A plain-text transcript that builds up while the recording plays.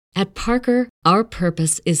At Parker, our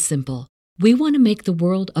purpose is simple. We want to make the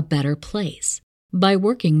world a better place by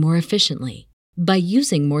working more efficiently, by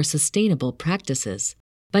using more sustainable practices,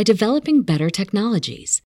 by developing better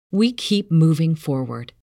technologies. We keep moving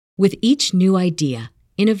forward. With each new idea,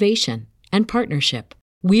 innovation, and partnership,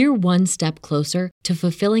 we're one step closer to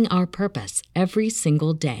fulfilling our purpose every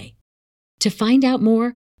single day. To find out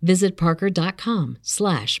more, visit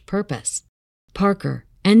parker.com/purpose. Parker,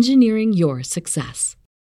 engineering your success.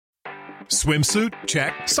 Swimsuit?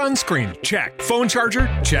 Check. Sunscreen? Check. Phone charger?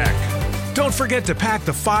 Check. Don't forget to pack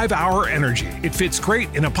the 5-Hour Energy. It fits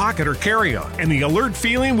great in a pocket or carry-on, and the alert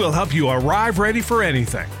feeling will help you arrive ready for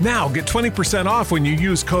anything. Now get 20% off when you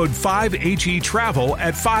use code 5HETRAVEL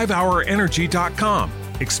at 5hourenergy.com.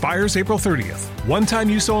 Expires April 30th. One-time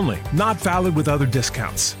use only. Not valid with other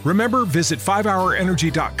discounts. Remember, visit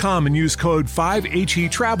 5hourenergy.com and use code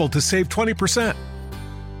 5HETRAVEL to save 20%.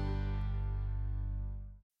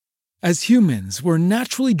 As humans, we're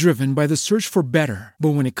naturally driven by the search for better.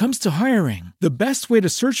 But when it comes to hiring, the best way to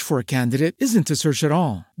search for a candidate isn't to search at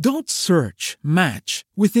all. Don't search, match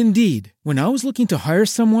with Indeed. When I was looking to hire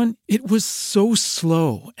someone, it was so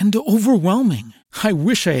slow and overwhelming. I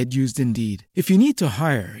wish I had used Indeed. If you need to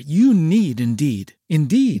hire, you need Indeed.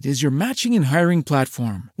 Indeed is your matching and hiring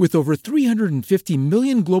platform with over 350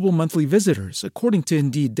 million global monthly visitors, according to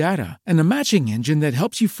Indeed data, and a matching engine that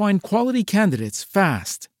helps you find quality candidates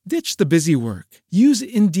fast. Ditch the busy work. Use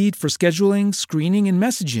Indeed for scheduling, screening, and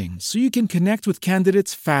messaging so you can connect with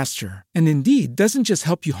candidates faster. And Indeed doesn't just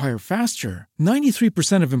help you hire faster.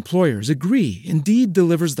 93% of employers agree Indeed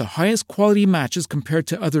delivers the highest quality matches compared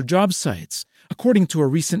to other job sites, according to a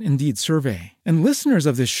recent Indeed survey. And listeners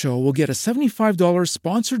of this show will get a $75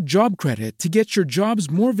 sponsored job credit to get your jobs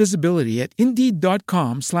more visibility at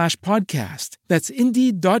Indeed.com/podcast. That's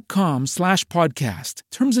Indeed.com/podcast.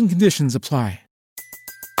 Terms and conditions apply.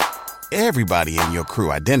 Everybody in your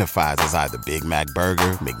crew identifies as either Big Mac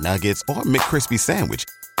Burger, McNuggets, or McCrispy Sandwich.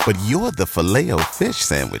 But you're the Filet-O-Fish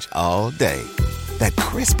Sandwich all day. That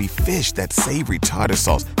crispy fish, that savory tartar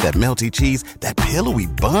sauce, that melty cheese, that pillowy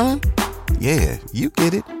bun. Yeah, you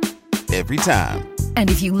get it. Every time. And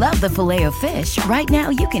if you love the Filet-O-Fish, right now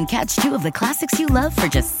you can catch two of the classics you love for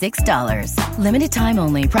just $6. Limited time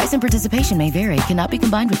only. Price and participation may vary. Cannot be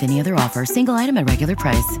combined with any other offer. Single item at regular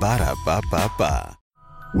price. Ba-da-ba-ba-ba.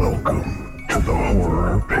 Welcome to the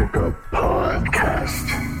Horror Pickup Podcast.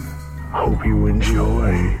 Hope you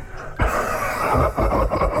enjoy.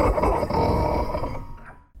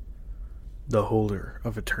 The Holder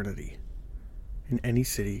of Eternity. In any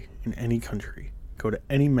city, in any country, go to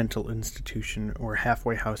any mental institution or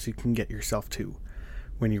halfway house you can get yourself to.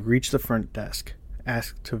 When you reach the front desk,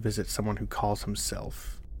 ask to visit someone who calls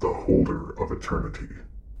himself the Holder of Eternity.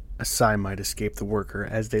 A sigh might escape the worker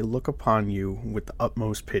as they look upon you with the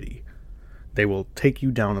utmost pity. They will take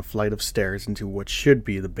you down a flight of stairs into what should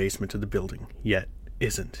be the basement of the building, yet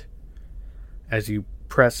isn't. As you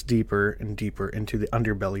press deeper and deeper into the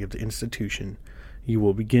underbelly of the institution, you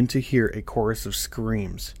will begin to hear a chorus of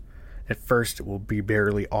screams. At first it will be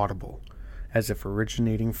barely audible, as if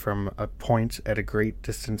originating from a point at a great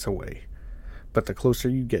distance away. But the closer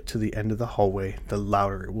you get to the end of the hallway, the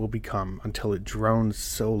louder it will become until it drones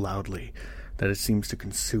so loudly that it seems to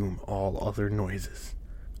consume all other noises.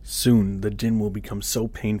 Soon, the din will become so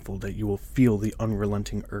painful that you will feel the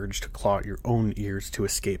unrelenting urge to claw at your own ears to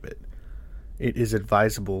escape it. It is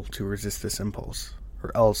advisable to resist this impulse, or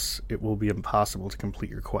else it will be impossible to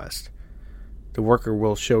complete your quest. The worker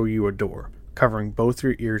will show you a door, covering both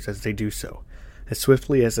your ears as they do so. As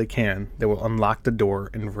swiftly as they can, they will unlock the door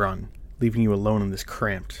and run, leaving you alone in this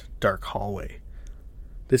cramped, dark hallway.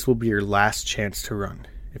 This will be your last chance to run.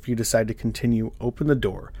 If you decide to continue, open the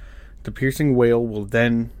door. The piercing wail will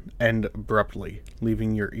then end abruptly,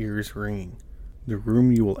 leaving your ears ringing. The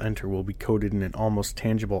room you will enter will be coated in an almost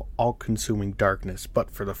tangible, all-consuming darkness,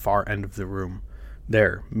 but for the far end of the room.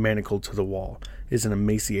 There, manacled to the wall, is an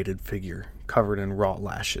emaciated figure, covered in raw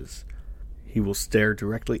lashes. He will stare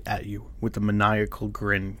directly at you, with a maniacal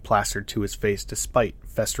grin plastered to his face despite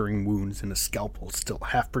festering wounds and a scalpel still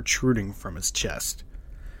half protruding from his chest.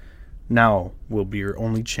 Now will be your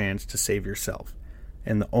only chance to save yourself,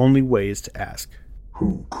 and the only way is to ask,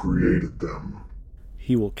 who created them?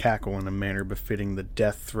 He will cackle in a manner befitting the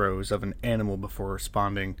death throes of an animal before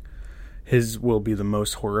responding. His will be the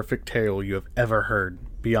most horrific tale you have ever heard,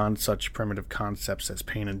 beyond such primitive concepts as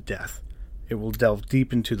pain and death. It will delve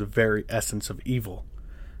deep into the very essence of evil.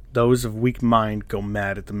 Those of weak mind go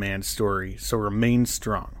mad at the man's story, so remain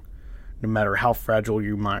strong, no matter how fragile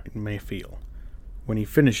you may feel. When he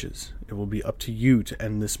finishes, it will be up to you to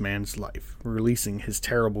end this man's life, releasing his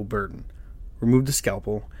terrible burden. Remove the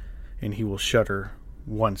scalpel, and he will shudder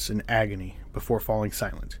once in agony before falling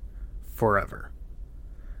silent forever.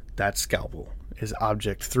 That scalpel is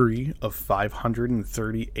Object 3 of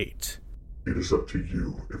 538. It is up to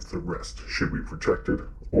you if the rest should be protected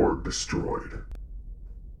or destroyed.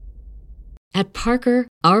 At Parker,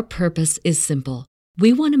 our purpose is simple.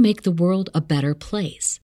 We want to make the world a better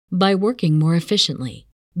place by working more efficiently,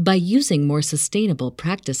 by using more sustainable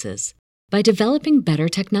practices, by developing better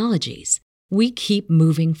technologies. We keep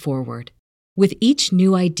moving forward. With each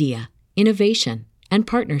new idea, innovation, and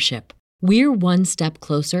partnership, we're one step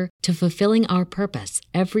closer to fulfilling our purpose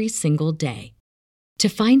every single day. To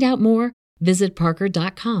find out more, visit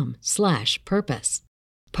parker.com/purpose.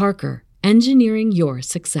 Parker, engineering your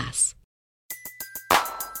success.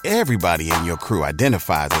 Everybody in your crew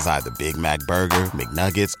identifies as either Big Mac Burger,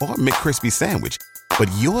 McNuggets, or McCrispy Sandwich. But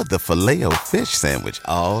you're the Filet-O-Fish Sandwich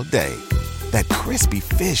all day. That crispy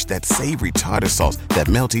fish, that savory tartar sauce, that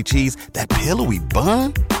melty cheese, that pillowy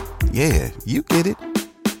bun. Yeah, you get it.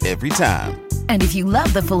 Every time. And if you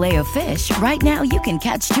love the Filet-O-Fish, right now you can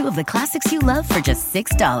catch two of the classics you love for just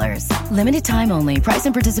 $6. Limited time only. Price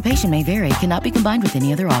and participation may vary. Cannot be combined with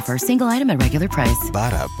any other offer. Single item at regular price.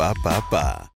 Ba-da-ba-ba-ba.